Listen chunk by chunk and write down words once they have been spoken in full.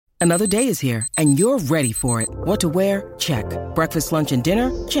Another day is here, and you're ready for it. What to wear? Check. Breakfast, lunch, and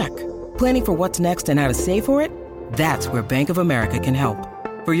dinner? Check. Planning for what's next and how to save for it? That's where Bank of America can help.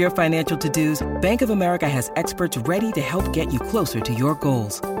 For your financial to-dos, Bank of America has experts ready to help get you closer to your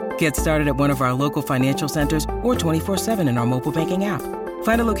goals. Get started at one of our local financial centers or 24/7 in our mobile banking app.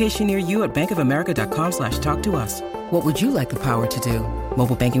 Find a location near you at bankofamerica.com/talktous. What would you like the power to do?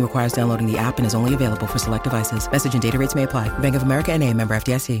 Mobile banking requires downloading the app and is only available for select devices. Message and data rates may apply. Bank of America N.A., member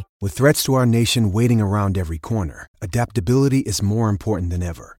FDIC. With threats to our nation waiting around every corner, adaptability is more important than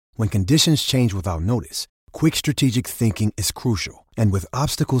ever. When conditions change without notice, quick strategic thinking is crucial. And with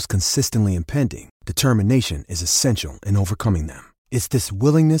obstacles consistently impending, determination is essential in overcoming them. It's this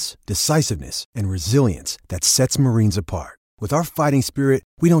willingness, decisiveness, and resilience that sets Marines apart. With our fighting spirit,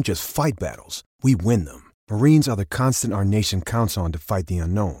 we don't just fight battles, we win them. Marines are the constant our nation counts on to fight the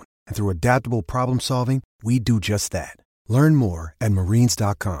unknown. And through adaptable problem solving, we do just that. Learn more at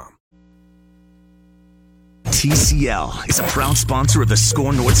marines.com. TCL is a proud sponsor of the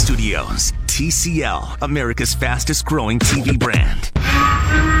Score North Studios. TCL, America's fastest growing TV brand.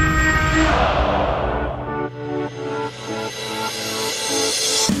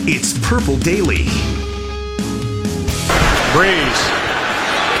 It's Purple Daily. Breeze.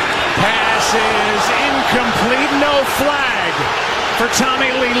 Pass is incomplete. No flag for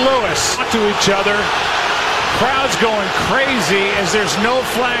Tommy Lee Lewis. To each other. Crowd's going crazy as there's no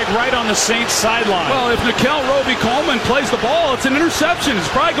flag right on the Saints sideline. Well, if Nickel Roby-Coleman plays the ball, it's an interception. It's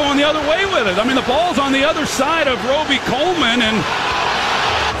probably going the other way with it. I mean, the ball's on the other side of Roby-Coleman, and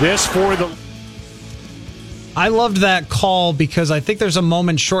this for the... I loved that call because I think there's a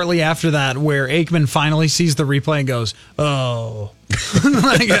moment shortly after that where Aikman finally sees the replay and goes, oh.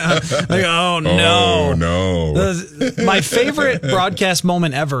 Oh, no. Oh, no. My favorite broadcast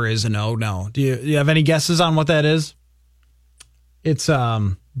moment ever is an oh, no. Do you have any guesses on what that is? It's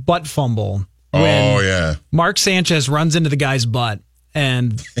butt fumble. Oh, yeah. Mark Sanchez runs into the guy's butt,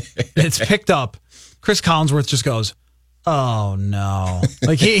 and it's picked up. Chris Collinsworth just goes, oh, no.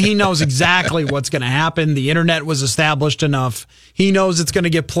 Like, he knows exactly what's going to happen. The internet was established enough. He knows it's going to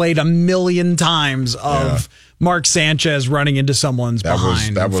get played a million times of Mark Sanchez running into someone's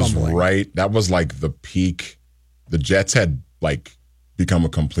behind. That was fumbling. right. That was like the peak. The Jets had, like, become a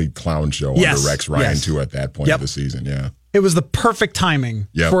complete clown show under Rex Ryan, too, at that point of the season. Yeah. It was the perfect timing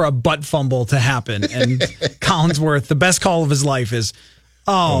for a butt fumble to happen. And Collinsworth, the best call of his life is,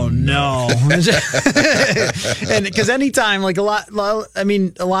 oh no. And because anytime, like a lot of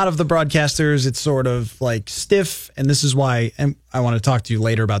the broadcasters, it's sort of like stiff. And this is why, and I want to talk to you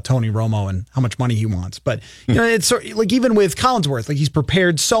later about Tony Romo and how much money he wants. But, you know, it's sort of, like even with Collinsworth, like he's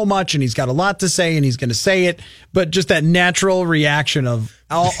prepared so much and he's got a lot to say and he's going to say it. But just that natural reaction of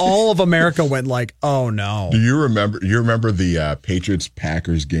all of America went like, oh no. Do you remember the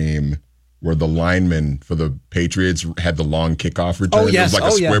Patriots-Packers game where the lineman for the Patriots had the long kickoff return? Oh, yes. It was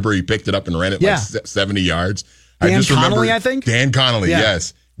like a squibber. He picked it up and ran it like 70 yards. Dan Connolly, I think? Dan Connolly,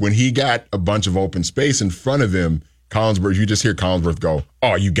 yes. When he got a bunch of open space in front of him, Collinsworth, you just hear Collinsworth go,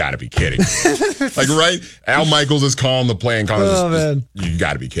 oh, you got to be kidding. Like, right? Al Michaels is calling the play and Collinsworth, you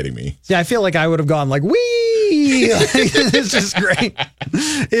got to be kidding me. Yeah, I feel like I would have gone like, wee! It's just great.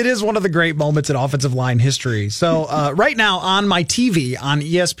 It is one of the great moments in offensive line history. So right now on my TV on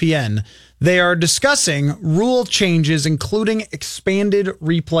ESPN, they are discussing rule changes, including expanded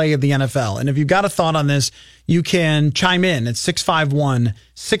replay of the NFL. And if you've got a thought on this, you can chime in at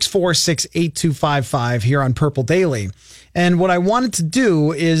 651-646-8255 here on Purple Daily. And what I wanted to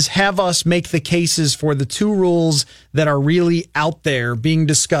do is have us make the cases for the two rules that are really out there being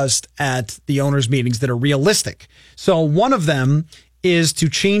discussed at the owners' meetings that are realistic. So one of them is to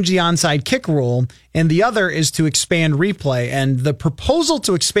change the onside kick rule, and the other is to expand replay. And the proposal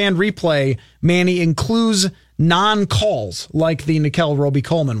to expand replay, Manny, includes non-calls like the Nickel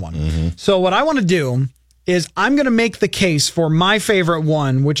Roby-Coleman one. Mm-hmm. So what I want to do is I'm going to make the case for my favorite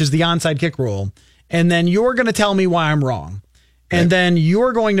one, which is the onside kick rule, and then you're going to tell me why I'm wrong. Okay. And then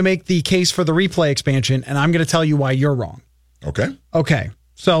you're going to make the case for the replay expansion, and I'm going to tell you why you're wrong. Okay. Okay.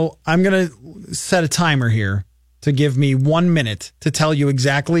 So I'm going to set a timer here to give me 1 minute to tell you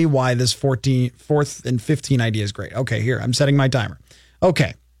exactly why this 4th and 15 idea is great. Okay, here, I'm setting my timer.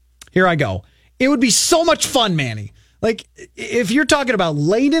 Okay, here I go. It would be so much fun, Manny. Like, if you're talking about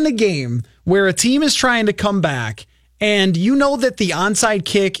late in a game where a team is trying to come back and you know that the onside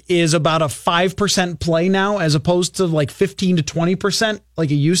kick is about a 5% play now as opposed to like 15 to 20%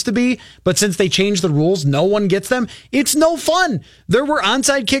 like it used to be. But since they changed the rules, no one gets them. It's no fun. There were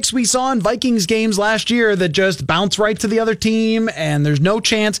onside kicks we saw in Vikings games last year that just bounce right to the other team and there's no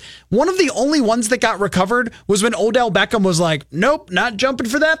chance. One of the only ones that got recovered was when Odell Beckham was like, nope, not jumping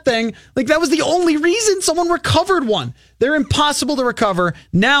for that thing. Like, that was the only reason someone recovered one. They're impossible to recover.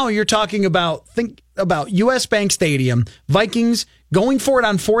 Now you're talking about, think about US Bank Stadium, Vikings going for it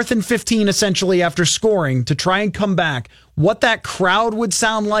on 4th and 15, essentially, after scoring to try and come back. What that crowd would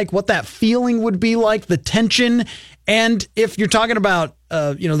sound like, what that feeling would be like, the tension. And if you're talking about,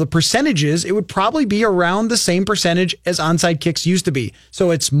 the percentages, it would probably be around the same percentage as onside kicks used to be.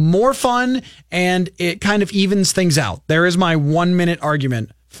 So it's more fun and it kind of evens things out. There is my 1 minute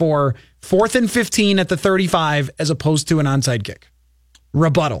argument for 4th and 15 at the 35 as opposed to an onside kick.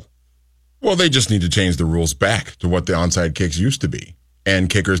 Rebuttal. Well, they just need to change the rules back to what the onside kicks used to be. And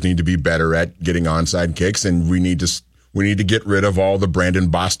kickers need to be better at getting onside kicks. And we need to get rid of all the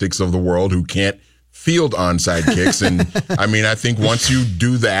Brandon Bostics of the world who can't field onside kicks. And I mean, I think once you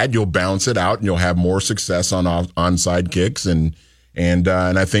do that, you'll balance it out and you'll have more success on onside kicks. And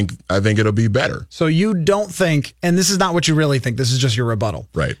I think it'll be better. So you don't think, and this is not what you really think, this is just your rebuttal.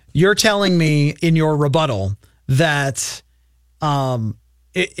 Right. You're telling me in your rebuttal that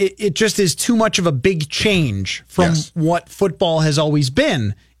it just is too much of a big change from what football has always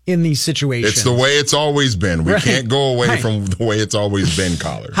been in these situations. It's the way it's always been. We can't go away from the way it's always been,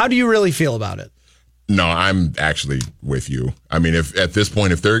 Collar. How do you really feel about it? No, I'm actually with you. I mean, if at this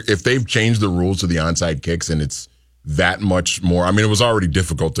point, if they've changed the rules to the onside kicks and it's that much more, I mean, it was already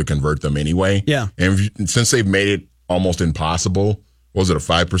difficult to convert them anyway. Yeah. And since they've made it almost impossible, was it a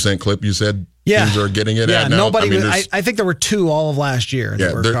 5% clip you said? Yeah. Teams are getting it at now? Nobody. I think there were 2 all of last year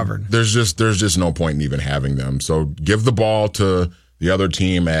that were covered. There's just no point in even having them. So give the ball to the other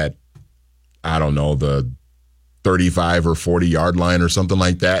team at, I don't know, the 35 or 40 yard line or something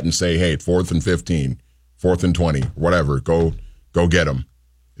like that, and say, hey, 4th and 15, 4th and 20, whatever. Go get them.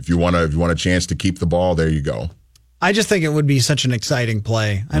 If you want a chance to keep the ball, there you go. I just think it would be such an exciting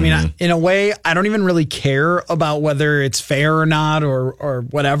play. I mean, in a way, I don't even really care about whether it's fair or not or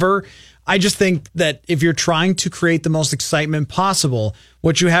whatever. I just think that if you're trying to create the most excitement possible,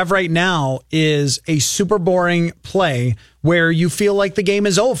 what you have right now is a super boring play where you feel like the game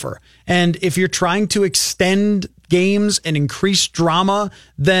is over. And if you're trying to extend games and increase drama,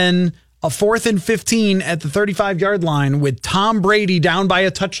 then a 4th and 15 at the 35-yard line with Tom Brady down by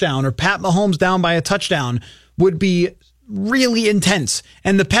a touchdown or Pat Mahomes down by a touchdown would be really intense.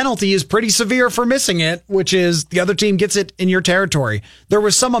 And the penalty is pretty severe for missing it, which is the other team gets it in your territory. There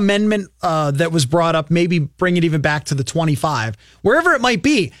was some amendment that was brought up, maybe bring it even back to the 25, wherever it might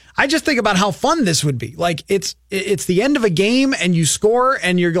be. I just think about how fun this would be. Like it's the end of a game and you score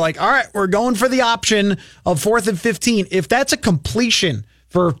and you're like, all right, we're going for the option of 4th and 15. If that's a completion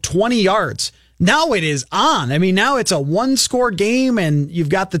for 20 yards, now it is on. I mean, now it's a 1-score game and you've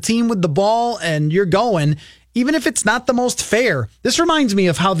got the team with the ball and you're going. Even if it's not the most fair, this reminds me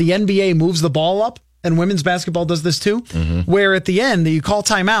of how the NBA moves the ball up, and women's basketball does this too, where at the end you call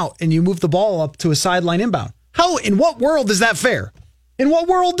timeout and you move the ball up to a sideline inbound. In what world is that fair? In what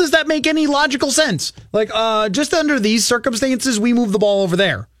world does that make any logical sense? Like, just under these circumstances, we move the ball over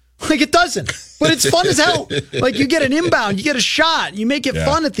there. Like, it doesn't, but it's fun as hell. Like, you get an inbound, you get a shot, you make it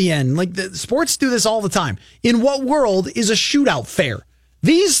fun at the end. Like, the sports do this all the time. In what world is a shootout fair?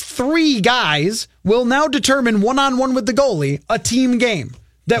 These 3 guys will now determine one-on-one with the goalie a team game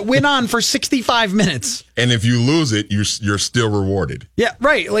that went on for 65 minutes. And if you lose it, you're still rewarded. Yeah,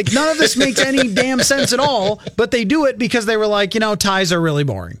 right. Like, none of this makes any damn sense at all, but they do it because they were like, ties are really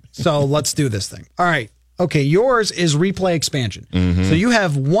boring. So let's do this thing. All right. Okay, yours is replay expansion. So you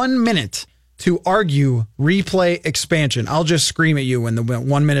have 1 minute to argue replay expansion. I'll just scream at you when the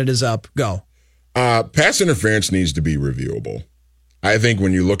 1 minute is up. Go. Pass interference needs to be reviewable. I think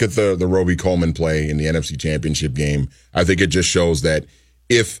when you look at the Roby Coleman play in the NFC Championship game, I think it just shows that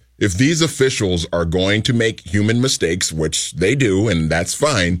if these officials are going to make human mistakes, which they do, and that's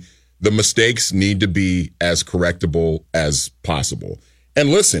fine, the mistakes need to be as correctable as possible.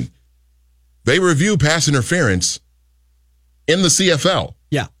 And listen, they review pass interference in the CFL.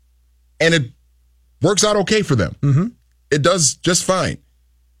 Yeah. And it works out okay for them. It does just fine.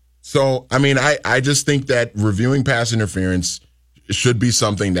 So, I mean, I just think that reviewing pass interference should be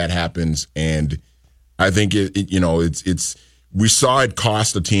something that happens, and I think it's we saw it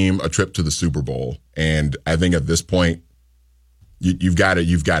cost a team a trip to the Super Bowl, and I think at this point you've got to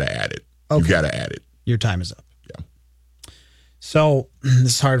add it. Okay. You've got to add it. Your time is up. Yeah. So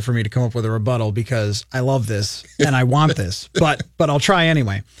this is hard for me to come up with a rebuttal because I love this and I want this, but I'll try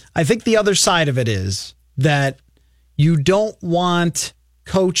anyway. I think the other side of it is that you don't want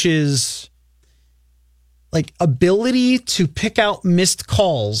coaches' ability to pick out missed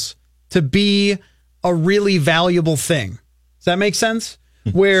calls to be a really valuable thing. Does that make sense?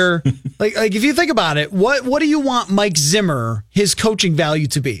 where, like if you think about it, what do you want Mike Zimmer, his coaching value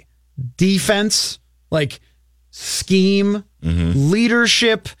to be? Defense, like scheme,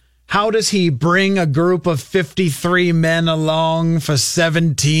 leadership. How does he bring a group of 53 men along for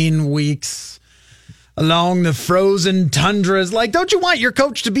 17 weeks along the frozen tundras? Like, don't you want your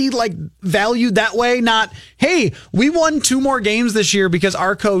coach to be like valued that way? Not, hey, we won 2 more games this year because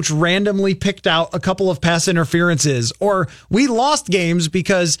our coach randomly picked out a couple of pass interferences, or we lost games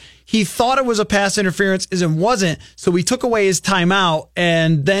because he thought it was a pass interference and wasn't. So we took away his timeout,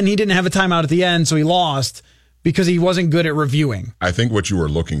 and then he didn't have a timeout at the end, so he lost because he wasn't good at reviewing. I think what you were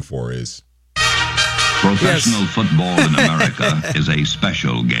looking for is professional football in America is a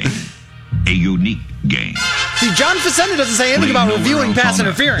special game. A unique game. See, John Facenda doesn't say anything about reviewing pass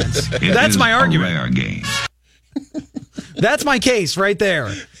interference. That's my argument. A rare game. That's my case right there.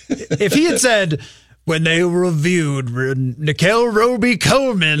 If he had said, when they reviewed Nickel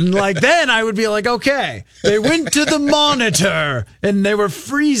Roby-Coleman, like, then I would be like, okay. They went to the monitor and they were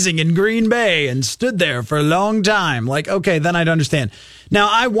freezing in Green Bay and stood there for a long time. Like, okay, then I'd understand. Now,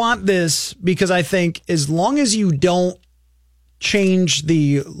 I want this because I think as long as you don't change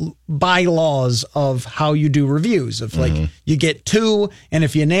the bylaws of how you do reviews, of like you get 2, and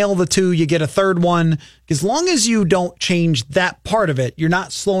if you nail the 2, you get a third one. As long as you don't change that part of it, you're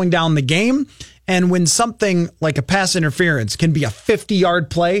not slowing down the game. And when something like a pass interference can be a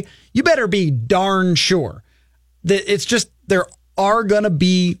 50-yard play, you better be darn sure that it's just there are going to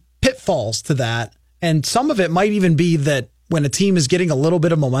be pitfalls to that. And some of it might even be that when a team is getting a little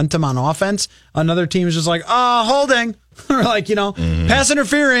bit of momentum on offense, another team is just like, holding. Or like, pass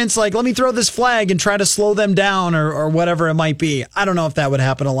interference, like, let me throw this flag and try to slow them down or whatever it might be. I don't know if that would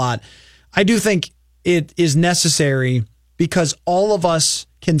happen a lot. I do think it is necessary because all of us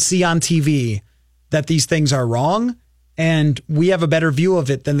can see on TV that these things are wrong, and we have a better view of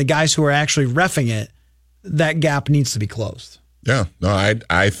it than the guys who are actually reffing it. That gap needs to be closed. Yeah, no,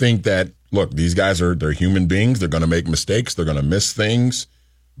 I think that, look, these guys they're human beings. They're going to make mistakes. They're going to miss things.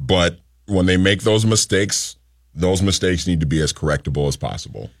 But when they make those mistakes need to be as correctable as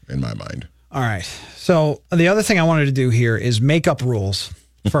possible, in my mind. All right. So the other thing I wanted to do here is make up rules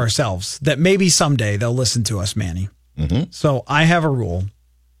for ourselves that maybe someday they'll listen to us, Manny. So I have a rule,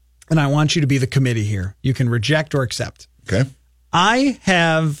 and I want you to be the committee here. You can reject or accept. Okay. I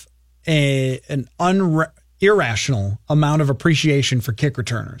have an irrational amount of appreciation for kick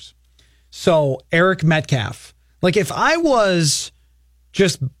returners. So Eric Metcalf, like if I was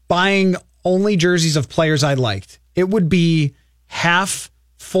just buying only jerseys of players I liked, it would be half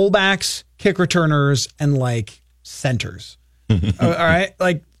fullbacks, kick returners, and like centers. All right,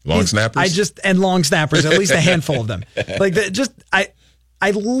 like long snappers. And long snappers, at least a handful of them. Like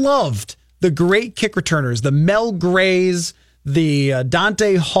I loved the great kick returners, the Mel Grays, the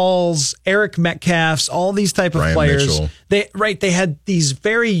Dante Halls, Eric Metcalfs, all these type of Brian players. Mitchell. They had these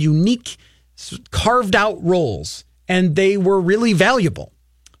very unique, carved out roles, and they were really valuable.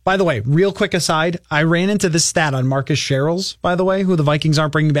 By the way, real quick aside, I ran into this stat on Marcus Sherrills, by the way, who the Vikings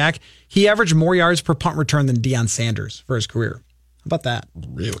aren't bringing back. He averaged more yards per punt return than Deion Sanders for his career. How about that?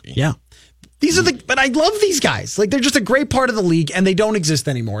 Really? Yeah. But I love these guys. Like, they're just a great part of the league, and they don't exist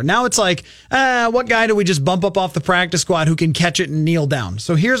anymore. Now it's like, what guy do we just bump up off the practice squad who can catch it and kneel down?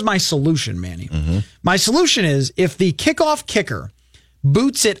 So here's my solution, Manny. My solution is if the kickoff kicker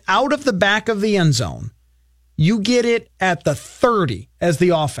boots it out of the back of the end zone, you get it at the 30 as the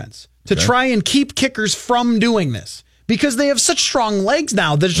offense to try and keep kickers from doing this because they have such strong legs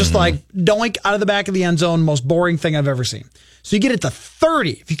now that it's just like doink out of the back of the end zone, most boring thing I've ever seen. So you get it to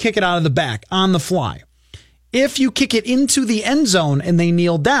 30 if you kick it out of the back on the fly. If you kick it into the end zone and they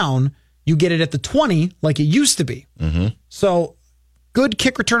kneel down, you get it at the 20 like it used to be. So good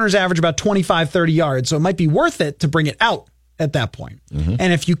kick returners average about 25, 30 yards. So it might be worth it to bring it out at that point.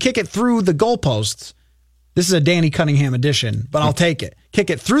 And if you kick it through the goalposts, this is a Danny Cunningham edition, but I'll take it. Kick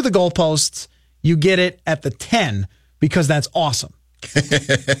it through the goalposts, you get it at the 10 because that's awesome.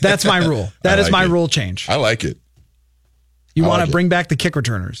 That's my rule. That is my rule change. I like it. You want to bring back the kick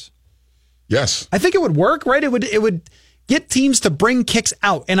returners? Yes. I think it would work, right? It would get teams to bring kicks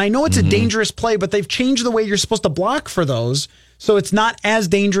out. And I know it's a dangerous play, but they've changed the way you're supposed to block for those, so it's not as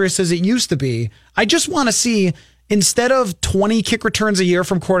dangerous as it used to be. I just want to see, instead of 20 kick returns a year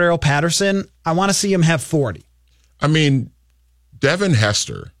from Cordero Patterson, I want to see him have 40. I mean, Devin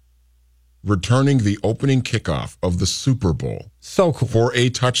Hester returning the opening kickoff of the Super Bowl so cool for a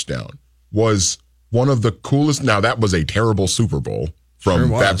touchdown was one of the coolest. Now, that was a terrible Super Bowl from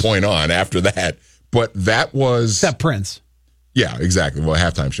that point on after that, but that was... That Prince. Yeah, exactly. Well,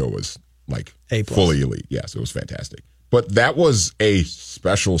 halftime show was like A+. fully elite. Yes, it was fantastic. but that was a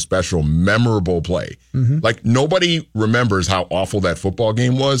special, memorable play. Mm-hmm. Like, nobody remembers how awful that football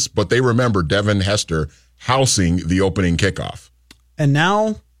game was, but they remember Devin Hester housing the opening kickoff. And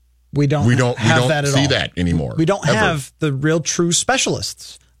now we don't see that anymore. We don't have the real true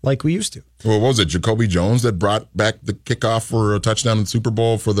specialists like we used to. Well, what was it, Jacoby Jones that brought back the kickoff for a touchdown in the Super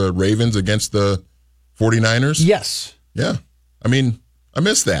Bowl for the Ravens against the 49ers? Yes. Yeah. I mean, I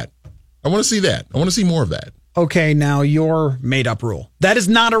miss that. I want to see that. I want to see more of that. Okay, now your made-up rule. That is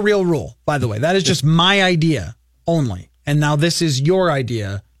not a real rule, by the way. That is just my idea only. And now this is your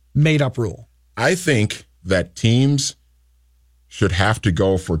idea, made-up rule. I think that teams should have to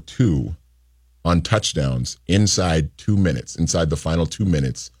go for 2 on touchdowns inside 2 minutes, inside the final 2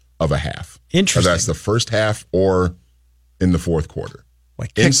 minutes of a half. Interesting. Whether that's the first half or in the fourth quarter.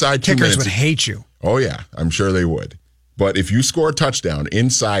 Inside 2 minutes. Kickers would hate you. Oh, yeah, I'm sure they would. But if you score a touchdown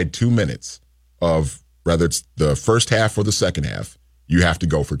inside 2 minutes of whether it's the first half or the second half, you have to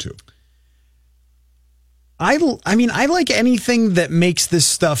go for 2. I mean, I like anything that makes this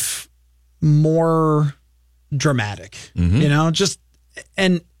stuff more dramatic,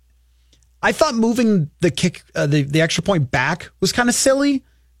 and I thought moving the kick, the extra point back was kind of silly. It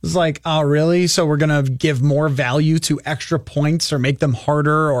was like, oh, really? So we're going to give more value to extra points or make them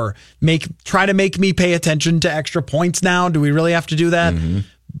harder or try to make me pay attention to extra points now? Do we really have to do that? Mm-hmm.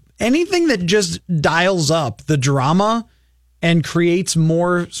 Anything that just dials up the drama and creates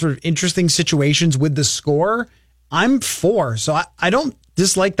more sort of interesting situations with the score, I'm for. So I don't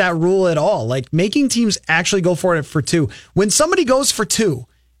dislike that rule at all. Like, making teams actually go for it for 2. When somebody goes for 2,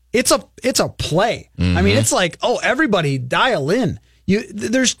 it's a play. Mm-hmm. I mean, it's like, oh, everybody dial in.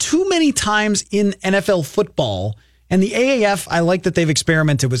 There's too many times in NFL football, and the AAF, I like that they've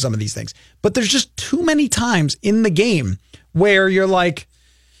experimented with some of these things, but there's just too many times in the game where you're like,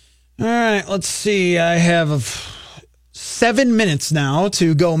 all right, let's see, I have 7 minutes now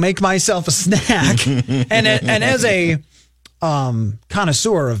to go make myself a snack. and as a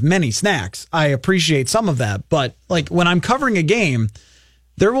connoisseur of many snacks, I appreciate some of that. But like, when I'm covering a game,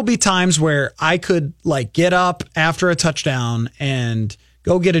 there will be times where I could like get up after a touchdown and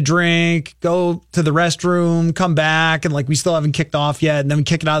go get a drink, go to the restroom, come back, and like, we still haven't kicked off yet, and then we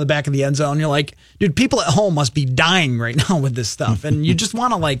kick it out of the back of the end zone. You're like, dude, people at home must be dying right now with this stuff, and you just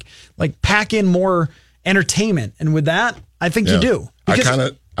want to like pack in more entertainment. And with that, I think you do.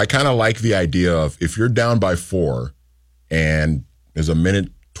 Because I kind of like the idea of, if you're down by 4 and there's a minute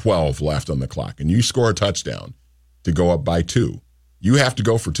 12 left on the clock, and you score a touchdown to go up by 2, you have to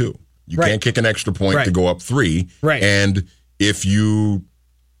go for 2. You can't kick an extra point to go up 3. Right. And if you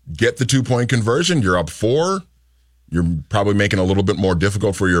get the 2-point conversion, you're up 4. You're probably making it a little bit more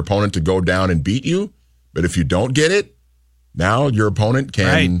difficult for your opponent to go down and beat you. But if you don't get it, now your opponent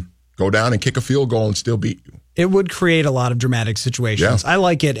can go down and kick a field goal and still beat you. It would create a lot of dramatic situations. Yeah. I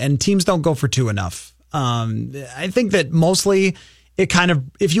like it, and teams don't go for 2 enough. I think that mostly it kind of,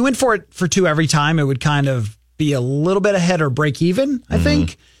 if you went for it for 2 every time, it would kind of be a little bit ahead or break even, I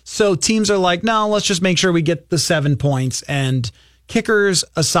think. So teams are like, no, let's just make sure we get the 7 points. And kickers,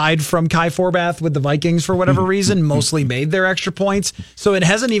 aside from Kai Forbath with the Vikings for whatever reason, mostly made their extra points. So it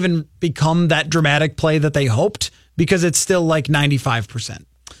hasn't even become that dramatic play that they hoped, because it's still like 95%.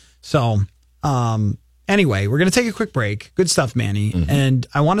 So anyway, we're going to take a quick break. Good stuff, Manny. And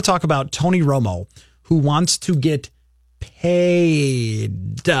I want to talk about Tony Romo, who wants to get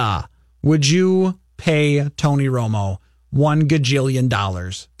paid. Would you pay Tony Romo $1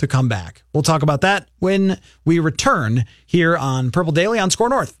 gajillion to come back? We'll talk about that when we return here on Purple Daily on Score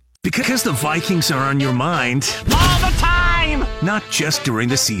North. Because the Vikings are on your mind all the time, not just during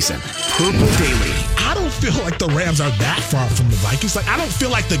the season. Purple Daily. I don't feel like the Rams are that far from the Vikings. Like, I don't feel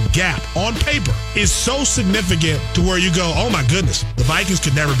like the gap on paper is so significant to where you go, oh my goodness, the Vikings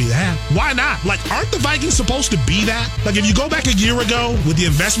could never be that. Why not? Like, aren't the Vikings supposed to be that? Like, if you go back a year ago with the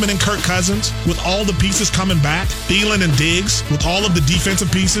investment in Kirk Cousins, with all the pieces coming back, Thielen and Diggs, with all of the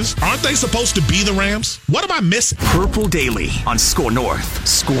defensive pieces, aren't they supposed to be the Rams? What am I missing? Purple Daily on Score North.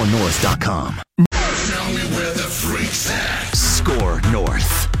 ScoreNorth.com. Tell me where the freak's at. Score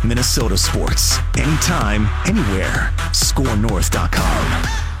North. Minnesota sports. Anytime, anywhere. ScoreNorth.com.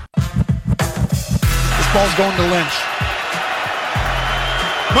 This ball's going to Lynch.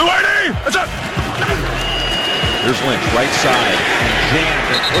 Maloney! It's up! Here's Lynch, right side. Jammed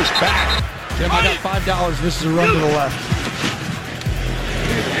and pushed back. Jim, I got $5. This is a run to the left.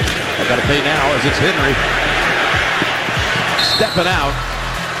 I got to pay now as it's Henry. Stepping out.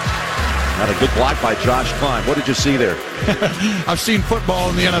 Not a good block by Josh Klein. What did you see there? I've seen football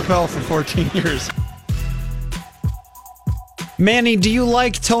in the NFL for 14 years. Manny, do you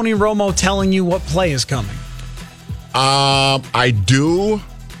like Tony Romo telling you what play is coming? I do.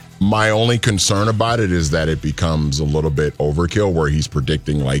 My only concern about it is that it becomes a little bit overkill where he's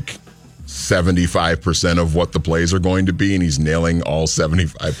predicting like 75% of what the plays are going to be, and he's nailing all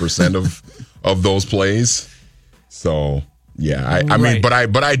 75% of those plays. So, yeah, I mean, but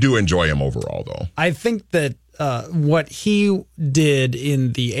I do enjoy him overall, though. I think that what he did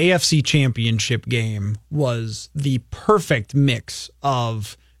in the AFC Championship game was the perfect mix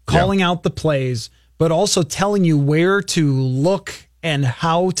of calling out the plays, but also telling you where to look and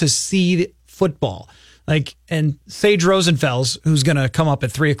how to seed football. And Sage Rosenfels, who's going to come up at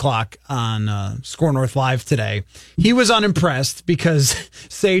 3:00 on Score North Live today, he was unimpressed because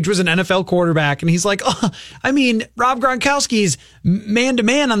Sage was an NFL quarterback, and he's like, Rob Gronkowski's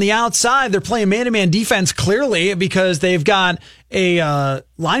man-to-man on the outside. They're playing man-to-man defense clearly because they've got a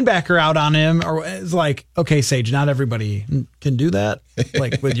linebacker out on him. Or it's like, okay, Sage, not everybody can do that,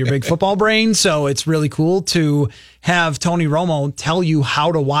 like with your big football brain. So it's really cool to have Tony Romo tell you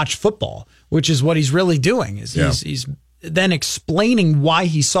how to watch football, which is what he's really doing. He's then explaining why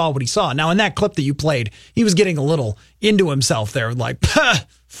he saw what he saw. Now, in that clip that you played, he was getting a little into himself there, like,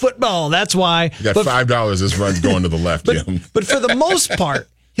 football, that's why. You got $5, this run's going to the left, Jim. But for the most part,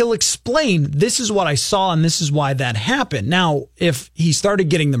 he'll explain, this is what I saw and this is why that happened. Now, if he started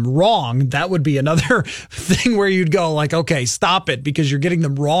getting them wrong, that would be another thing where you'd go like, okay, stop it because you're getting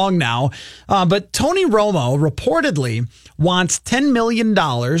them wrong now. But Tony Romo reportedly wants $10 million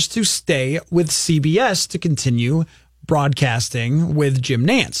to stay with CBS to continue broadcasting with Jim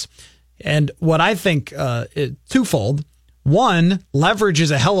Nantz. And what I think twofold. One, leverage is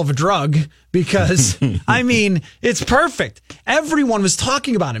a hell of a drug because, it's perfect. Everyone was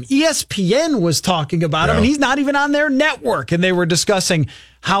talking about him. ESPN was talking about him, and he's not even on their network. And they were discussing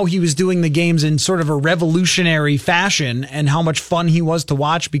how he was doing the games in sort of a revolutionary fashion and how much fun he was to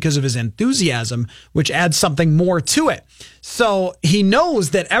watch because of his enthusiasm, which adds something more to it. So he knows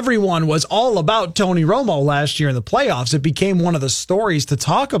that everyone was all about Tony Romo last year in the playoffs. It became one of the stories to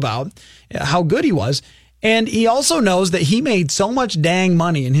talk about how good he was. And he also knows that he made so much dang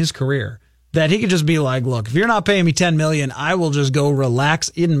money in his career that he could just be like, look, if you're not paying me $10 million, I will just go relax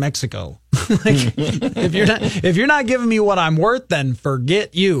in Mexico. If you're not giving me what I'm worth, then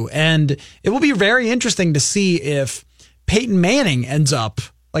forget you. And it will be very interesting to see if Peyton Manning ends up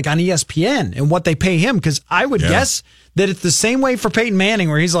like on ESPN and what they pay him. Because I would guess that it's the same way for Peyton Manning,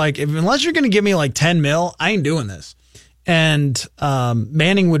 where he's like, unless you're going to give me like 10 mil, I ain't doing this. And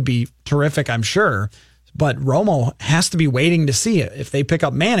Manning would be terrific, I'm sure. But Romo has to be waiting to see it. If they pick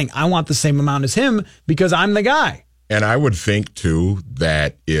up Manning, I want the same amount as him because I'm the guy. And I would think, too,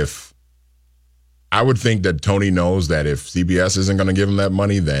 that Tony knows that if CBS isn't going to give him that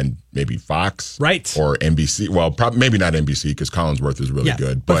money, then maybe Fox. Right. Or NBC. Well, probably maybe not NBC because Collinsworth is really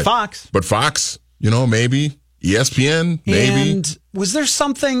good. But Fox. But Fox, maybe. ESPN, maybe. And was there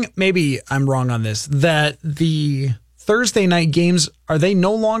something, maybe I'm wrong on this, that the Thursday night games, are they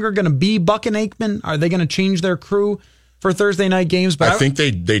no longer going to be Buck and Aikman? Are they going to change their crew for Thursday night games? But I think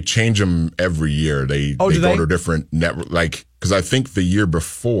they change them every year. They go to different network, because I think the year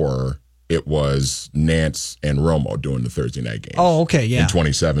before it was Nantz and Romo doing the Thursday night games. Oh, okay, yeah. In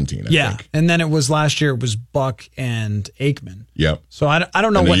 2017, I think. And then it was last year, it was Buck and Aikman. Yep. So I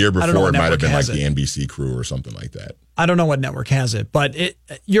don't know and what. The year before it might have been like the NBC crew or something like that. I don't know what network has it, but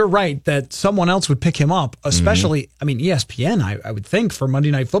you're right that someone else would pick him up, especially, ESPN, I would think, for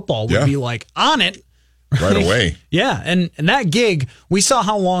Monday Night Football would be like on it. Right away. Yeah, and that gig, we saw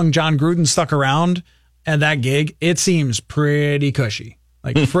how long John Gruden stuck around at that gig. It seems pretty cushy,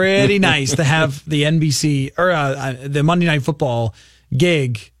 like pretty nice to have the NBC or the Monday Night Football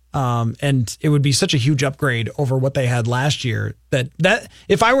gig. And it would be such a huge upgrade over what they had last year that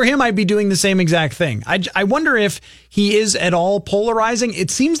if I were him, I'd be doing the same exact thing. I wonder if he is at all polarizing.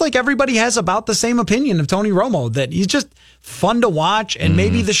 It seems like everybody has about the same opinion of Tony Romo, that he's just fun to watch, and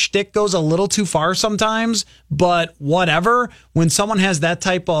maybe the shtick goes a little too far sometimes, but whatever. When someone has that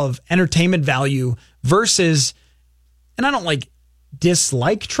type of entertainment value versus, and I don't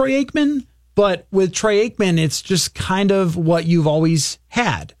dislike Troy Aikman, but with Troy Aikman, it's just kind of what you've always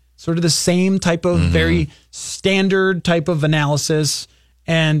had. Sort of the same type of very standard type of analysis.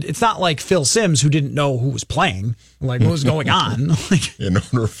 And it's not like Phil Simms, who didn't know who was playing, what was going on. In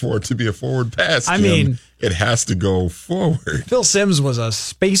order for it to be a forward pass, it has to go forward. Phil Simms was a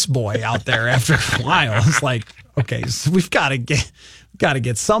space boy out there after a while. It's like, okay, so we've got to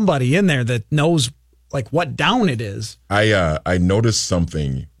get somebody in there that knows what down it is. I noticed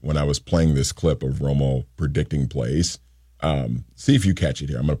something when I was playing this clip of Romo predicting plays. See if you catch it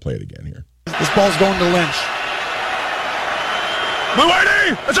here. I'm going to play it again here. This ball's going to Lynch.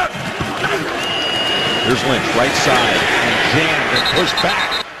 Mulardi! It's up! Here's Lynch, right side, and jammed and pushed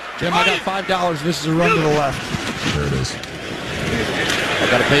back. Jim, I got $5. This is a run to the left. There it is.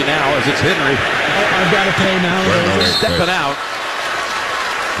 I've got to pay now as it's Henry. I've got to pay now. Stepping out.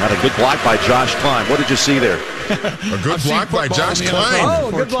 Not a good block by Josh Klein. What did you see there? A good block by Josh Klein.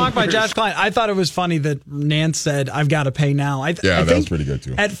 Oh, good block by Josh Klein. I thought it was funny that Nance said, I've got to pay now. I that think was pretty good,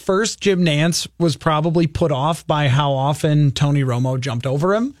 too. At first, Jim Nance was probably put off by how often Tony Romo jumped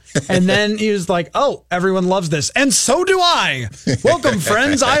over him. And then he was like, oh, everyone loves this. And so do I. Welcome,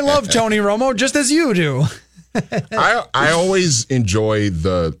 friends. I love Tony Romo just as you do. I always enjoy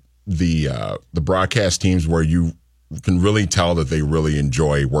the broadcast teams where you can really tell that they really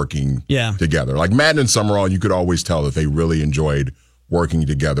enjoy working together. Like Madden and Summerall, you could always tell that they really enjoyed working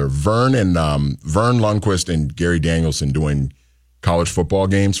together. Vern Lundquist and Gary Danielson doing college football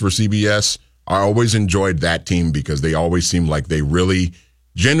games for CBS. I always enjoyed that team because they always seemed like they really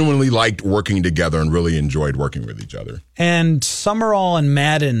genuinely liked working together and really enjoyed working with each other. And Summerall and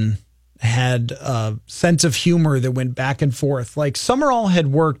Madden had a sense of humor that went back and forth. Like Summerall had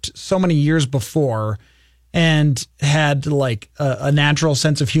worked so many years before and had like a natural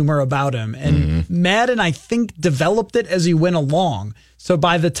sense of humor about him. And Madden, I think, developed it as he went along. So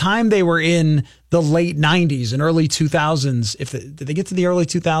by the time they were in the late 90s and early 2000s, did they get to the early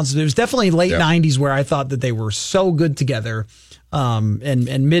 2000s? It was definitely late 90s where I thought that they were so good together, and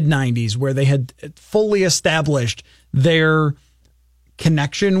mid 90s where they had fully established their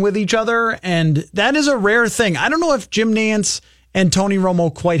connection with each other. And that is a rare thing. I don't know if Jim Nance and Tony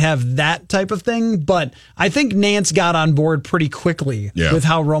Romo quite have that type of thing, but I think Nance got on board pretty quickly with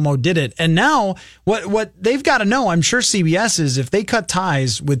how Romo did it. And now what they've got to know, I'm sure CBS, is if they cut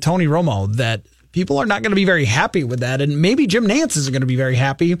ties with Tony Romo, that people are not going to be very happy with that. And maybe Jim Nance isn't going to be very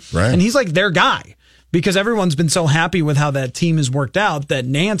happy. Right. And he's like their guy because everyone's been so happy with how that team has worked out that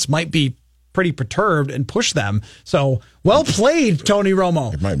Nance might be pretty perturbed and push them. So well played, Tony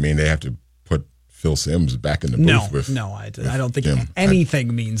Romo. It might mean they have to put Phil Simms back in the booth. I don't think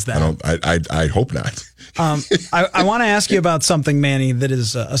anything means that. I hope not. I want to ask you about something, Manny, that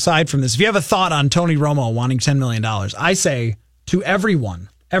is aside from this. If you have a thought on Tony Romo wanting $10 million, I say to everyone,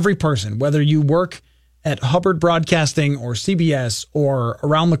 every person, whether you work at Hubbard Broadcasting or CBS or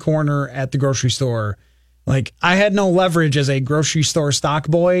around the corner at the grocery store, like I had no leverage as a grocery store stock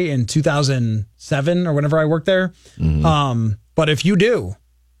boy in 2007 or whenever I worked there. But if you do,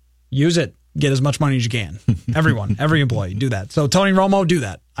 use it. Get as much money as you can. Everyone, every employee, do that. So Tony Romo, do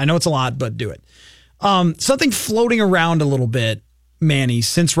that. I know it's a lot, but do it. Something floating around a little bit, Manny,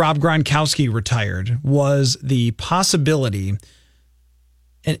 since Rob Gronkowski retired was the possibility,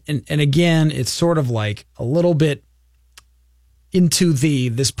 and again, it's sort of like a little bit into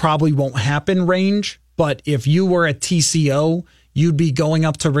this probably won't happen range, but if you were at TCO, you'd be going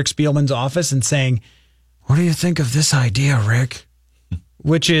up to Rick Spielman's office and saying, what do you think of this idea, Rick?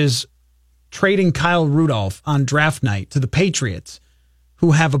 Which is trading Kyle Rudolph on draft night to the Patriots,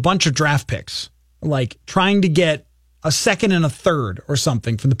 who have a bunch of draft picks, like trying to get a second and a third or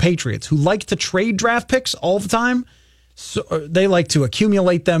something from the Patriots, who like to trade draft picks all the time. So they like to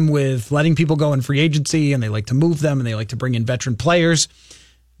accumulate them with letting people go in free agency, and they like to move them, and they like to bring in veteran players.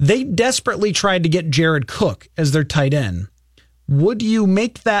 They desperately tried to get Jared Cook as their tight end. Would you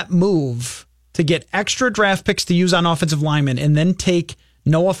make that move to get extra draft picks to use on offensive linemen and then take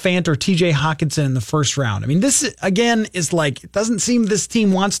Noah Fant or TJ Hockenson in the first round? I mean, this, again, is like, it doesn't seem this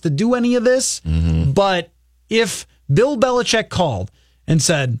team wants to do any of this, but if Bill Belichick called and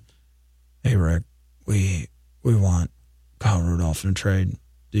said, hey, Rick, we want Kyle Rudolph in a trade.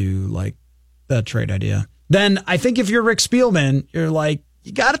 Do you like that trade idea? Then I think if you're Rick Spielman, you're like,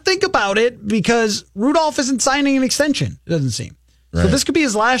 you got to think about it because Rudolph isn't signing an extension, it doesn't seem. Right. So this could be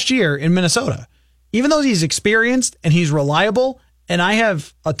his last year in Minnesota. Even though he's experienced and he's reliable, and I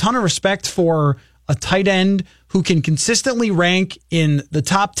have a ton of respect for a tight end who can consistently rank in the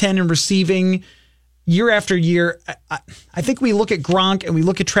top 10 in receiving year after year. I think we look at Gronk and we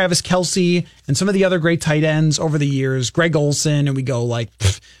look at Travis Kelce and some of the other great tight ends over the years, Greg Olsen, and we go like,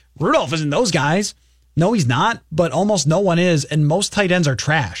 Rudolph isn't those guys. No, he's not, but almost no one is, and most tight ends are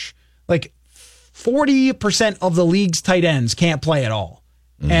trash. Like 40% of the league's tight ends can't play at all.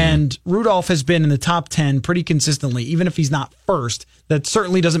 And Rudolph has been in the top 10 pretty consistently, even if he's not first. That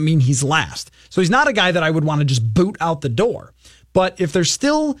certainly doesn't mean he's last. So he's not a guy that I would want to just boot out the door. But if there's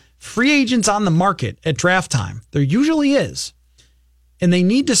still free agents on the market at draft time, there usually is, and they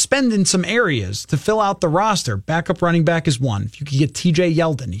need to spend in some areas to fill out the roster. Backup running back is one. If you could get TJ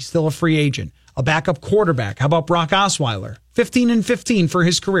Yeldon, he's still a free agent. A backup quarterback. How about Brock Osweiler? 15-15 for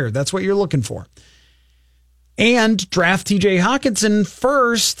his career. That's what you're looking for. and draft TJ Hockenson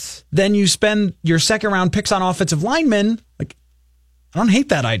first, then you spend your second round picks on offensive linemen. Like, I don't hate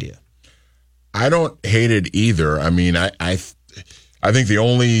that idea. I don't hate it either. I mean, I think the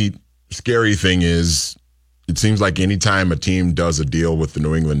only scary thing is it seems like anytime a team does a deal with the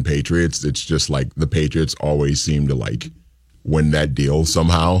New England Patriots, it's just like the Patriots always seem to like win that deal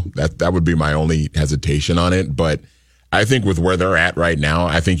somehow. That would be my only hesitation on it. But I think with where they're at right now,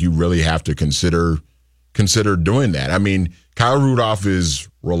 I think you really have to consider doing that. I mean, Kyle Rudolph is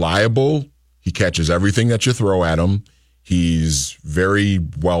reliable. He catches everything that you throw at him. He's very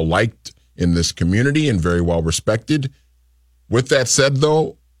well liked in this community and very well respected. With that said,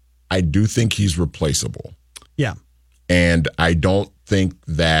 though, I do think he's replaceable. Yeah. And I don't think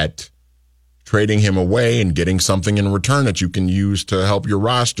that trading him away and getting something in return that you can use to help your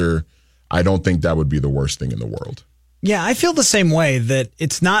roster, I don't think that would be the worst thing in the world. Yeah, I feel the same way, that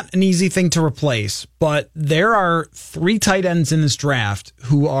it's not an easy thing to replace, but there are 3 tight ends in this draft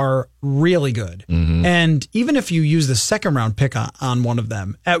who are really good. Mm-hmm. And even if you use the second round pick on one of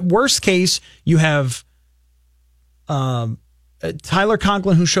them, at worst case, you have Tyler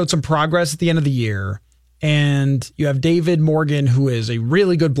Conklin, who showed some progress at the end of the year, and you have David Morgan, who is a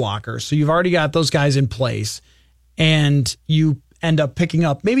really good blocker. So you've already got those guys in place, and you end up picking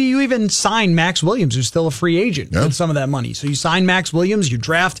up. Maybe you even sign Max Williams, who's still a free agent, with some of that money. So you sign Max Williams, you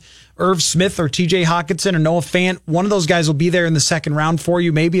draft Irv Smith or TJ Hockenson or Noah Fant. One of those guys will be there in the second round for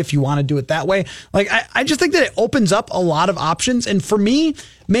you, maybe, if you want to do it that way. Like, I just think that it opens up a lot of options. And for me,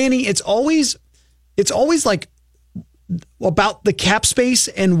 Manny, it's always like about the cap space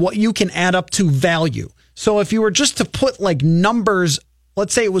and what you can add up to value. So if you were just to put like numbers,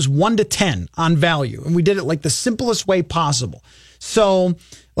 let's say it was 1 to 10 on value, and we did it like the simplest way possible. So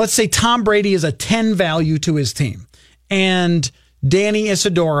let's say Tom Brady is a 10 value to his team, and Danny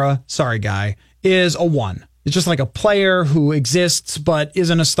Isidora, sorry guy, is a 1. It's just like a player who exists but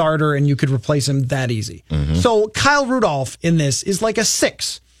isn't a starter, and you could replace him that easy. Mm-hmm. So Kyle Rudolph in this is like a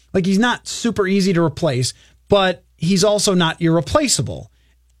 6. Like, he's not super easy to replace, but he's also not irreplaceable.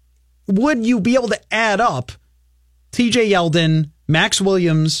 Would you be able to add up TJ Yeldon, Max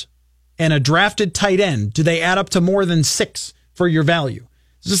Williams, and a drafted tight end? Do they add up to more than 6 for your value?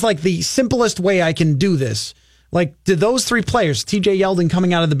 It's just like the simplest way I can do this. Like, did those 3 players, TJ Yeldon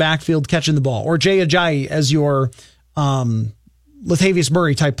coming out of the backfield catching the ball, or Jay Ajayi as your Latavius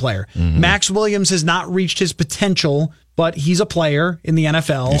Murray type player? Mm-hmm. Max Williams has not reached his potential, but he's a player in the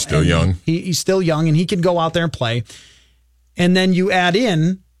NFL. He's still young. He's still young, and he can go out there and play. And then you add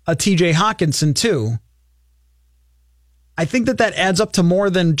in a TJ Hockenson too. I think that adds up to more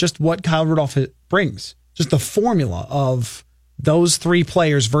than just what Kyle Rudolph brings. Just the formula of those 3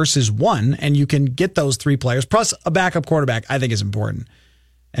 players versus 1, and you can get those 3 players plus a backup quarterback, I think is important.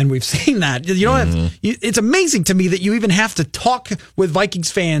 And we've seen that. You know, it's amazing to me that you even have to talk with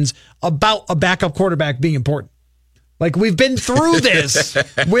Vikings fans about a backup quarterback being important. Like, we've been through this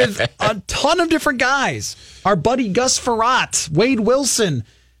with a ton of different guys. Our buddy Gus Frerotte, Wade Wilson,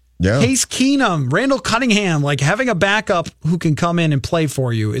 Case Keenum, Randall Cunningham. Like, having a backup who can come in and play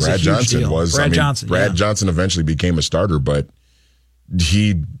for you is a huge deal. Brad Johnson eventually became a starter, but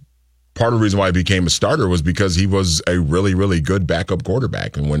part of the reason why he became a starter was because he was a really, really good backup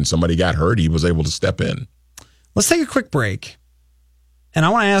quarterback. And when somebody got hurt, he was able to step in. Let's take a quick break. And I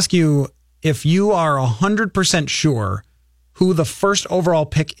want to ask you if you are 100% sure who the first overall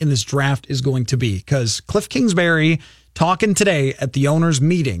pick in this draft is going to be. Because Cliff Kingsbury, talking today at the owners'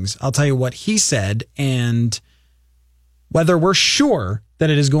 meetings, I'll tell you what he said and whether we're sure that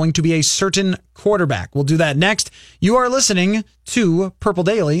it is going to be a certain quarterback. We'll do that next. You are listening to Purple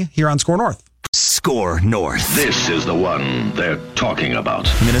Daily here on Score North. Score North. This is the one they're talking about.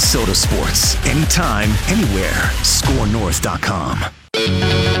 Minnesota sports. Anytime, anywhere. ScoreNorth.com.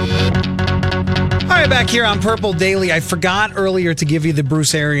 All right, back here on Purple Daily. I forgot earlier to give you the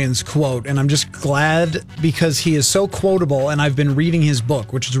Bruce Arians quote, and I'm just glad because he is so quotable, and I've been reading his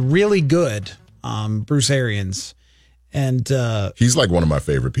book, which is really good, Bruce Arians. And he's like one of my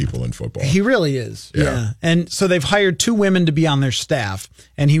favorite people in football. He really is. Yeah. And so they've hired 2 women to be on their staff,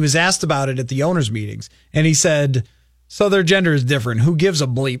 and he was asked about it at the owners' meetings, and he said, so their gender is different. Who gives a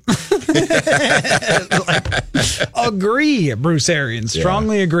bleep? Agree, Bruce Arians.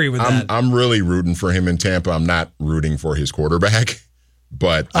 Strongly agree with that. I'm really rooting for him in Tampa. I'm not rooting for his quarterback,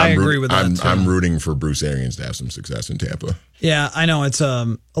 but I agree with that. I'm rooting for Bruce Arians to have some success in Tampa. Yeah, I know it's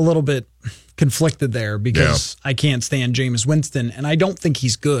a little bit conflicted there because I can't stand Jameis Winston, and I don't think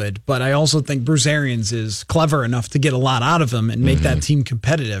he's good, but I also think Bruce Arians is clever enough to get a lot out of him and make that team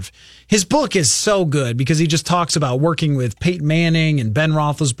competitive. His book is so good because he just talks about working with Peyton Manning and Ben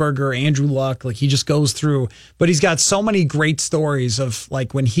Roethlisberger, Andrew Luck. Like, he just goes through, but he's got so many great stories of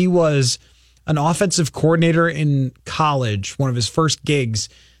like when he was an offensive coordinator in college, one of his first gigs,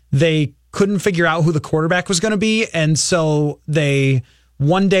 they couldn't figure out who the quarterback was going to be, and so they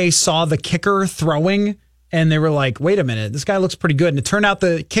one day saw the kicker throwing, and they were like, wait a minute, this guy looks pretty good. And it turned out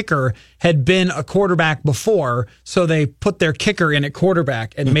the kicker had been a quarterback before, so they put their kicker in at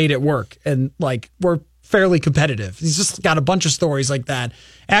quarterback and made it work. And like, we're fairly competitive. He's just got a bunch of stories like that.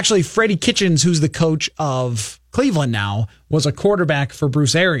 Actually, Freddie Kitchens, who's the coach of Cleveland now, was a quarterback for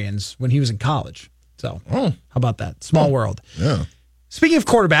Bruce Arians when he was in college. So how about that? Small world. Yeah. Speaking of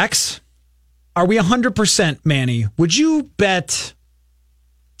quarterbacks, are we 100%, Manny? Would you bet...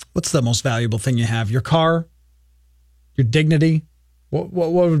 What's the most valuable thing you have? Your car? Your dignity? What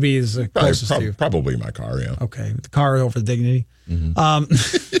would be the closest to you? Probably my car, yeah. Okay, the car over the dignity.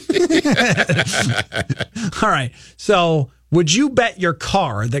 All right. So, would you bet your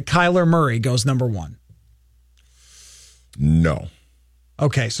car that Kyler Murray goes number one? No.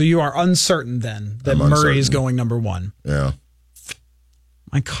 Okay, so you are uncertain then that Murray is going number one. Yeah.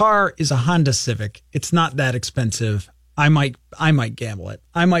 My car is a Honda Civic. It's not that expensive. I might gamble it.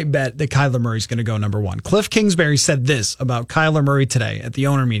 I might bet that Kyler Murray's going to go number one. Cliff Kingsbury said this about Kyler Murray today at the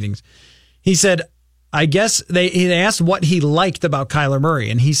owner meetings. He said, I guess he asked what he liked about Kyler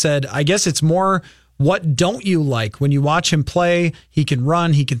Murray, and he said, I guess it's more what don't you like when you watch him play. He can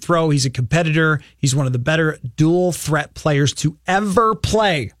run, he can throw, he's a competitor. He's one of the better dual threat players to ever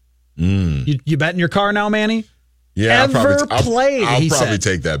play. You betting your car now, Manny? Yeah, I'll probably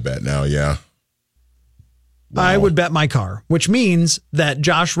take that bet now, yeah. Wow. I would bet my car, which means that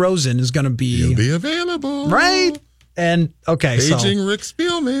Josh Rosen is going to be... He'll be available. Right? And, okay, Paging Rick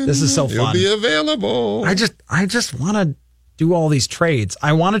Spielman. This is so fun. He'll be available. I just want to do all these trades.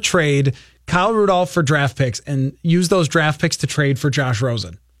 I want to trade Kyle Rudolph for draft picks and use those draft picks to trade for Josh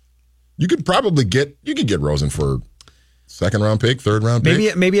Rosen. You could probably get Rosen for second round pick, third round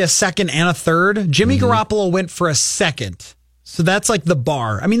pick. Maybe a second and a third. Jimmy Garoppolo went for a second. So that's like the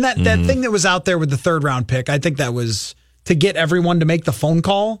bar. I mean, that thing that was out there with the third round pick, I think that was to get everyone to make the phone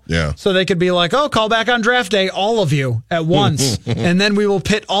call. Yeah. So they could be like, oh, call back on draft day, all of you at once. And then we will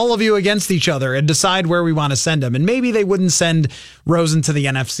pit all of you against each other and decide where we want to send them. And maybe they wouldn't send Rosen to the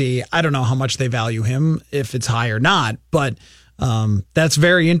NFC. I don't know how much they value him, if it's high or not. But that's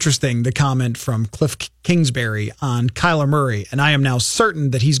very interesting, the comment from Cliff Kingsbury on Kyler Murray. And I am now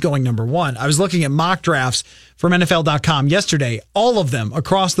certain that he's going number one. I was looking at mock drafts from NFL.com yesterday, all of them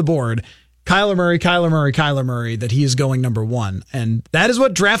across the board. Kyler Murray, that he is going number one. And that is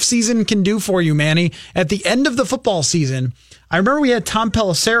what draft season can do for you, Manny. At the end of the football season, I remember we had Tom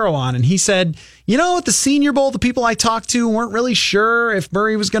Pelissero on, and he said, you know, at the Senior Bowl, the people I talked to weren't really sure if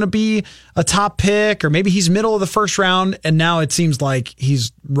Murray was going to be a top pick, or maybe he's middle of the first round, and now it seems like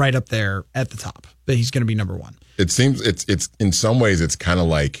he's right up there at the top, but he's going to be number one. It seems it's in some ways it's kind of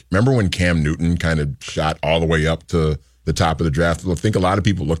like, remember when Cam Newton kind of shot all the way up to the top of the draft? I think a lot of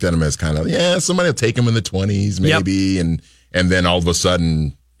people looked at him as kind of, somebody will take him in the 20s maybe, and then all of a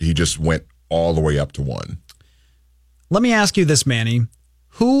sudden he just went all the way up to one. Let me ask you this, Manny.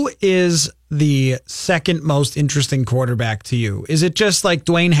 Who is the second most interesting quarterback to you? Is it just like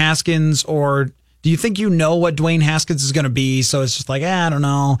Dwayne Haskins, or do you think you know what Dwayne Haskins is going to be, so it's just like, I don't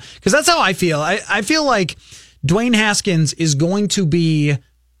know? Because that's how I feel. I feel like Dwayne Haskins is going to be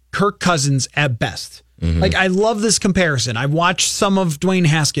Kirk Cousins at best. Like, I love this comparison. I've watched some of Dwayne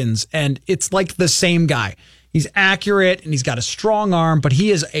Haskins, and it's like the same guy. He's accurate, and he's got a strong arm, but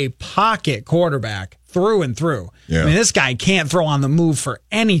he is a pocket quarterback through and through. Yeah. I mean, this guy can't throw on the move for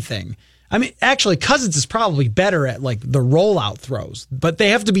anything. I mean, actually, Cousins is probably better at, like, the rollout throws, but they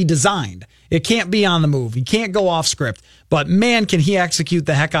have to be designed. It can't be on the move. He can't go off script, but, man, can he execute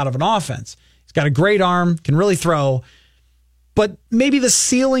the heck out of an offense. He's got a great arm, can really throw. But maybe the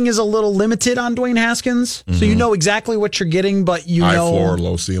ceiling is a little limited on Dwayne Haskins. So you know exactly what you're getting, but you high know... High floor,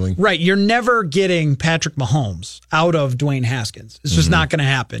 low ceiling. Right. You're never getting Patrick Mahomes out of Dwayne Haskins. It's just not going to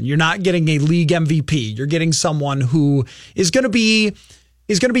happen. You're not getting a league MVP. You're getting someone who is going to be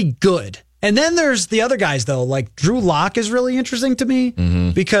good. And then there's the other guys, though. Like Drew Lock is really interesting to me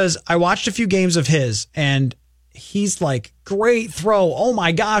because I watched a few games of his, and he's like, great throw. Oh,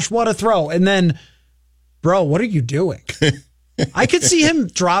 my gosh, what a throw. And then, bro, what are you doing? I could see him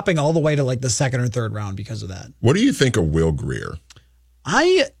dropping all the way to like the second or third round because of that. What do you think of Will Grier?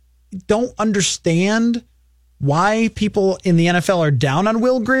 I don't understand why people in the NFL are down on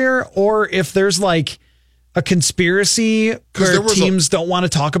Will Grier, or if there's like a conspiracy where teams don't want to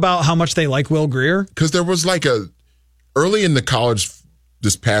talk about how much they like Will Grier. Because there was early in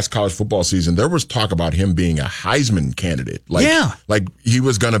this past college football season, there was talk about him being a Heisman candidate. Like he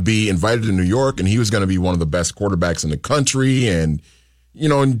was going to be invited to New York and he was going to be one of the best quarterbacks in the country. And,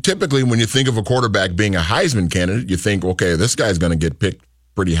 and typically when you think of a quarterback being a Heisman candidate, you think, okay, this guy's going to get picked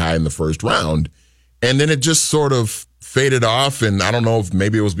pretty high in the first round. And then it just sort of faded off. And I don't know if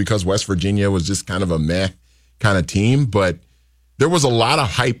maybe it was because West Virginia was just kind of a meh kind of team, but there was a lot of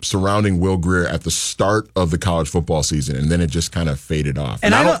hype surrounding Will Grier at the start of the college football season, and then it just kind of faded off.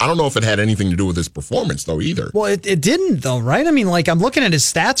 And I don't know if it had anything to do with his performance, though, either. Well, it didn't, though, right? I mean, I'm looking at his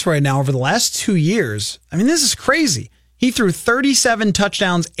stats right now over the last 2 years. I mean, this is crazy. He threw 37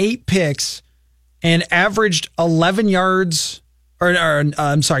 touchdowns, 8 picks, and averaged 11 yards,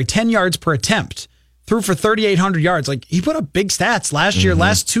 10 yards per attempt. Threw for 3,800 yards. He put up big stats last year.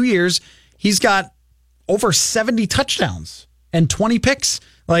 Last 2 years, he's got over 70 touchdowns and 20 picks.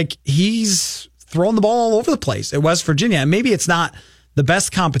 He's throwing the ball all over the place at West Virginia. And maybe it's not the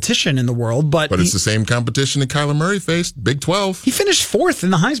best competition in the world, but it's the same competition that Kyler Murray faced, Big 12. He finished 4th in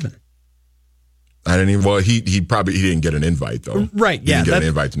the Heisman. I didn't even. Well, he didn't get an invite though. Right? He didn't get an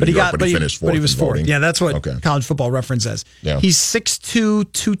invite to New York, but he finished 4th. But he was 4th. Yeah, that's what College Football Reference says. Yeah. He's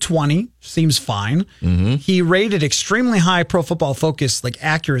 6'2", 220. Seems fine. Mm-hmm. He rated extremely high Pro Football Focus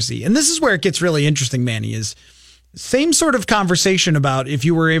accuracy, and this is where it gets really interesting. Manny, is same sort of conversation about if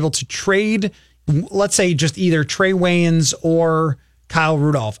you were able to trade, let's say just either Trey Waynes or Kyle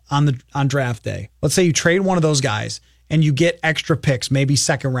Rudolph on draft day. Let's say you trade one of those guys and you get extra picks, maybe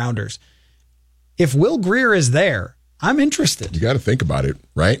second rounders. If Will Grier is there, I'm interested. You got to think about it,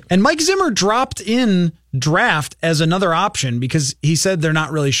 right? And Mike Zimmer dropped in draft as another option because he said they're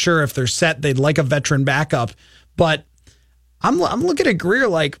not really sure if they're set. They'd like a veteran backup. But I'm looking at Grier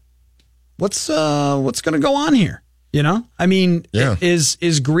what's going to go on here? I mean,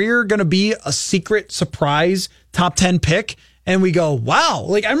 is Grier going to be a secret surprise top 10 pick? And we go, wow.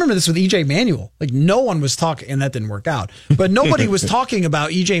 I remember this with E.J. Manuel. No one was talking, and that didn't work out. But nobody was talking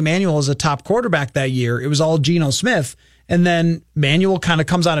about E.J. Manuel as a top quarterback that year. It was all Geno Smith. And then Manuel kind of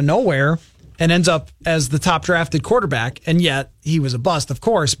comes out of nowhere and ends up as the top drafted quarterback. And yet he was a bust, of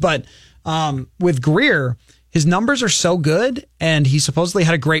course. But with Grier, his numbers are so good. And he supposedly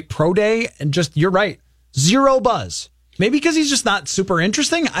had a great pro day. And you're right, zero buzz. Maybe because he's just not super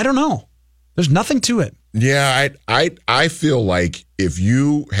interesting. I don't know. There's nothing to it. Yeah, I feel like if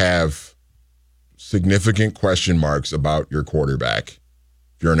you have significant question marks about your quarterback,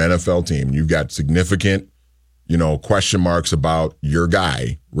 if you're an NFL team, you've got significant, question marks about your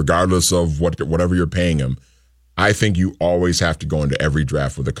guy, regardless of whatever you're paying him, I think you always have to go into every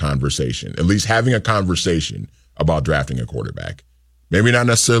draft with a conversation, at least having a conversation about drafting a quarterback. Maybe not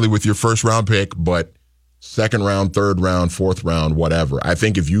necessarily with your first round pick, but second round, third round, fourth round, whatever. I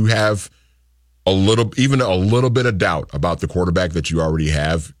think if you have a little bit of doubt about the quarterback that you already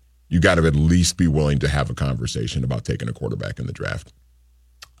have, you got to at least be willing to have a conversation about taking a quarterback in the draft.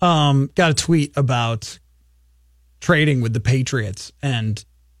 Got a tweet about trading with the Patriots, and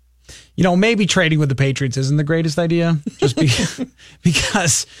maybe trading with the Patriots isn't the greatest idea, just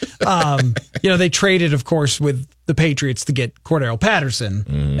because they traded, of course, with the Patriots to get Cordero Patterson,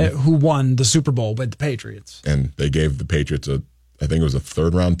 who won the Super Bowl with the Patriots, and they gave the Patriots I think it was a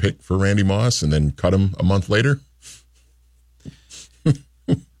 3rd round pick for Randy Moss, and then cut him a month later.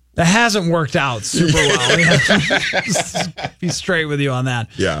 That hasn't worked out super well. Just be straight with you on that.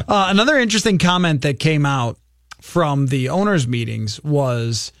 Yeah. Another interesting comment that came out from the owners' meetings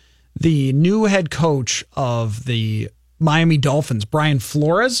was the new head coach of the Miami Dolphins, Brian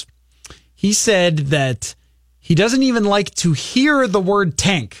Flores. He said that he doesn't even like to hear the word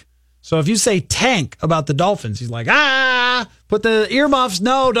tank. So if you say tank about the Dolphins, he's like, put the earmuffs.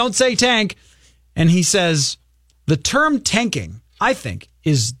 No, don't say tank. And he says, the term tanking, I think,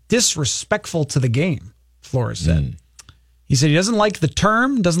 is disrespectful to the game, Flores said. He said he doesn't like the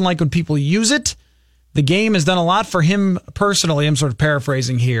term, doesn't like when people use it. The game has done a lot for him personally. I'm sort of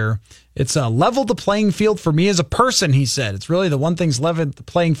paraphrasing here. It's leveled the playing field for me as a person, he said. It's really the one thing's leveled the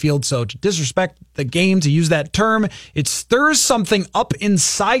playing field. So to disrespect the game, to use that term, it stirs something up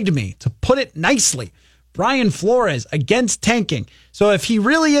inside me, to put it nicely. Brian Flores against tanking. So if he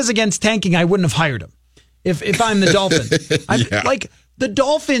really is against tanking, I wouldn't have hired him. If I'm the Dolphins. The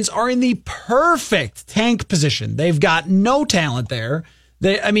Dolphins are in the perfect tank position. They've got no talent there.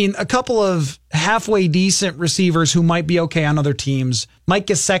 A couple of halfway decent receivers who might be okay on other teams. Mike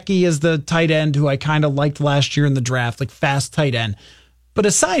Gesicki is the tight end who I kind of liked last year in the draft, fast tight end. But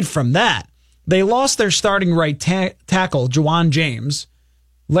aside from that, They lost their starting right tackle, Juwan James.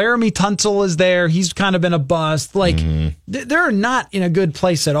 Laramie Tunsil is there. He's kind of been a bust. Like, they're not in a good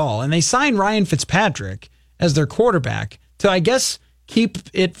place at all. And they signed Ryan Fitzpatrick as their quarterback to, I guess, keep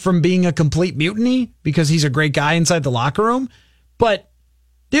it from being a complete mutiny because he's a great guy inside the locker room. But,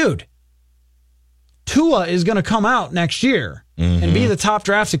 dude, Tua is going to come out next year and be the top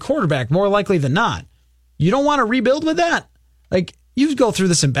drafted quarterback, more likely than not. You don't want to rebuild with that? Like, you go through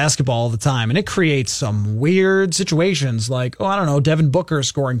this in basketball all the time, and it creates some weird situations like, I don't know, Devin Booker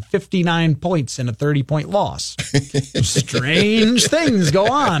scoring 59 points in a 30-point loss. Strange things go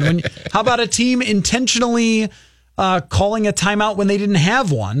on. How about a team intentionally calling a timeout when they didn't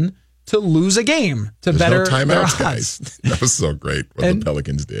have one to lose a game to better their odds? Guys. That was so great what the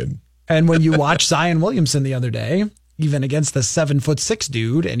Pelicans did. And when you watch Zion Williamson the other day, even against the 7'6"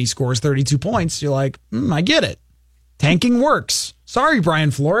 dude, and he scores 32 points, you're like, I get it. Tanking works. Sorry, Brian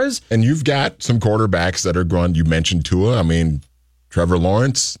Flores. And you've got some quarterbacks that are going, you mentioned Tua. I mean, Trevor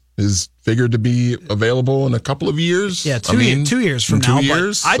Lawrence is figured to be available in a couple of years. Yeah, 2 years from now. 2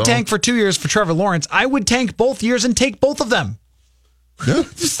 years. I'd tank for 2 years for Trevor Lawrence. I would tank both years and take both of them. Yeah.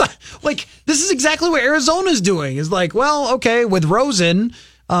 Like, this is exactly what Arizona's doing. Is like, well, okay, with Rosen,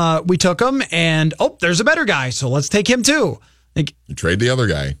 we took him, and there's a better guy, so let's take him too. Like, you trade the other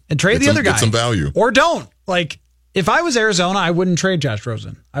guy. And trade the other guy. Get some value. Or don't. Like, if I was Arizona, I wouldn't trade Josh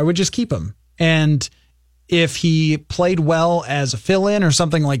Rosen. I would just keep him. And if he played well as a fill-in or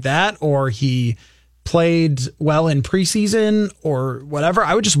something like that, or he played well in preseason or whatever,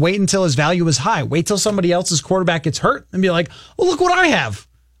 I would just wait until his value was high. Wait till somebody else's quarterback gets hurt and be like, oh, look what I have.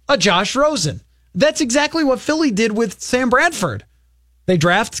 A Josh Rosen. That's exactly what Philly did with Sam Bradford. They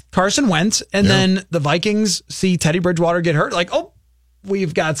draft Carson Wentz, and then the Vikings see Teddy Bridgewater get hurt. Like,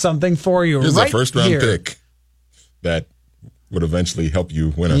 we've got something for you. Here's right a first-round here. pick that would eventually help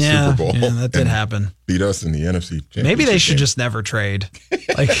you win a Super Bowl. Yeah, that did happen. Beat us in the NFC Championship. Maybe they should just never trade.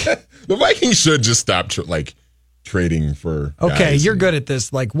 Like, the Vikings should just stop trading for okay, guys. You're good at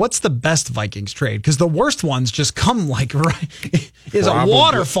this. Like, what's the best Vikings trade? Because the worst ones just come is a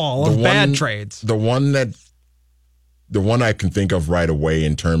waterfall of bad trades. The one I can think of right away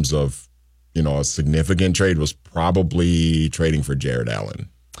in terms of, a significant trade was probably trading for Jared Allen.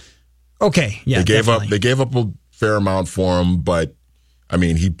 Okay, yeah, They gave up a fair amount for him, but I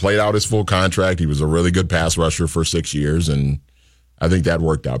mean, he played out his full contract. He was a really good pass rusher for 6 years, and I think that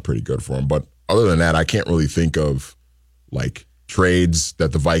worked out pretty good for him. But other than that, I can't really think of trades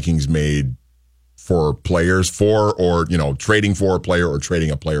that the Vikings made for players trading for a player or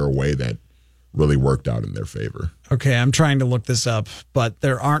trading a player away that really worked out in their favor. Okay, I'm trying to look this up, but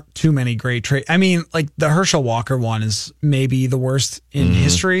there aren't too many great trades. I mean, the Herschel Walker one is maybe the worst in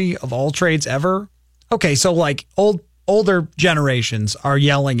history of all trades ever. Okay, so older generations are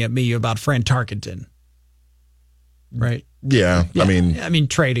yelling at me about Fran Tarkenton, right? Yeah. I mean,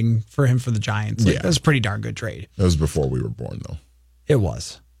 trading for him for the Giants. That was a pretty darn good trade. That was before we were born, though. It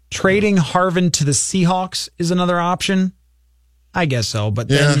was. Trading Harvin to the Seahawks is another option. I guess so, but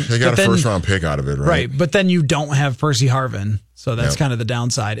then they got a first-round pick out of it, right? Right, but then you don't have Percy Harvin, so that's kind of the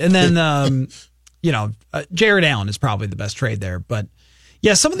downside. And then, Jared Allen is probably the best trade there. But,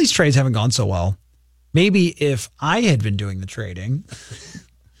 yeah, some of these trades haven't gone so well. Maybe if I had been doing the trading.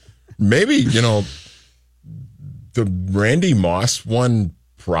 Maybe, the Randy Moss one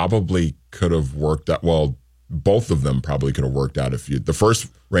probably could have worked out. Well, both of them probably could have worked out the first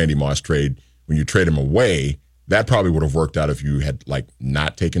Randy Moss trade, when you trade him away, that probably would have worked out if you had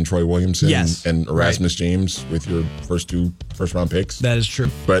not taken Troy Williamson and Erasmus James with your first 2 first-round picks. That is true.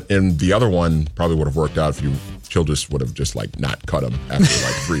 But in the other one, probably would have worked out if Childress would have just not cut him after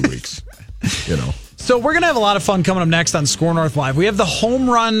 3 weeks. So we're going to have a lot of fun coming up next on Score North Live. We have the home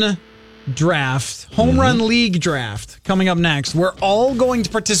run draft, home run league draft coming up next. We're all going to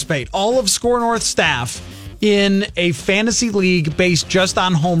participate, all of Score North staff, in a fantasy league based just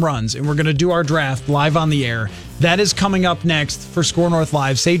on home runs. And we're going to do our draft live on the air. That is coming up next for Score North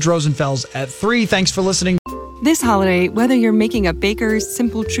Live. Sage Rosenfels at 3. Thanks for listening. This holiday, whether you're making a Baker's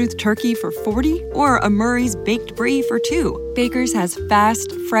Simple Truth turkey for 40 or a Murray's Baked Brie for 2, Baker's has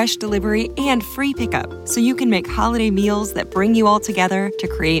fast, fresh delivery and free pickup, so you can make holiday meals that bring you all together to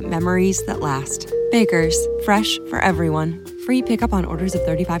create memories that last. Baker's, fresh for everyone. Free pickup on orders of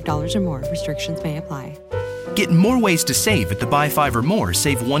 $35 or more. Restrictions may apply. Get more ways to save at the Buy 5 or More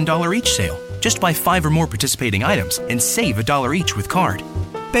Save $1 each sale. Just buy 5 or more participating items and save $1 each with card.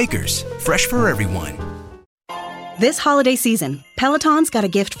 Baker's, fresh for everyone. This holiday season, Peloton's got a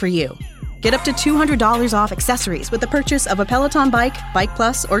gift for you. Get up to $200 off accessories with the purchase of a Peloton bike, Bike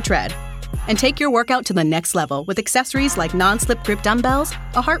Plus, or Tread. And take your workout to the next level with accessories like non-slip grip dumbbells,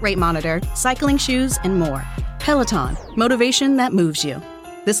 a heart rate monitor, cycling shoes, and more. Peloton, motivation that moves you.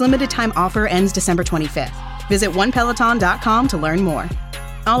 This limited time offer ends December 25th. Visit onepeloton.com to learn more.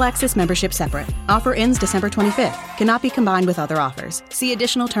 All access membership separate. Offer ends December 25th. Cannot be combined with other offers. See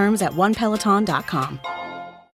additional terms at onepeloton.com.